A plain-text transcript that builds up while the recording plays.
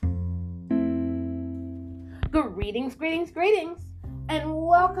Greetings, and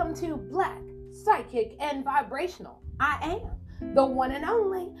welcome to Black, Psychic, and Vibrational. I am the one and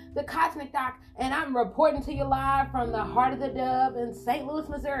only, the Cosmic Doc, and I'm reporting to you live from the heart of the Dove in St. Louis,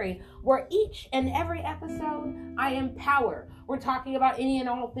 Missouri, where each and every episode I empower. We're talking about any and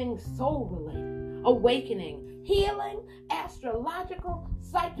all things soul-related, awakening, healing, astrological,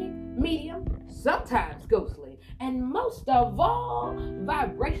 psychic, medium, sometimes ghostly, and most of all,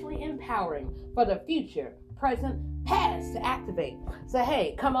 vibrationally empowering for the future, present, past to activate. So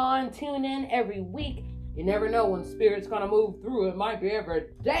hey, come on, tune in every week. You never know when spirit's gonna move through. It might be every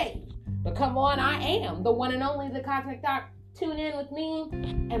day. But come on, I am the one and only, the Cosmic Doc. Tune in with me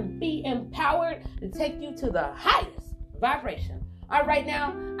and be empowered to take you to the highest vibration. All right,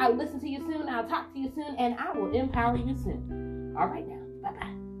 now, I'll listen to you soon. I'll talk to you soon, and I will empower you soon. All right, now.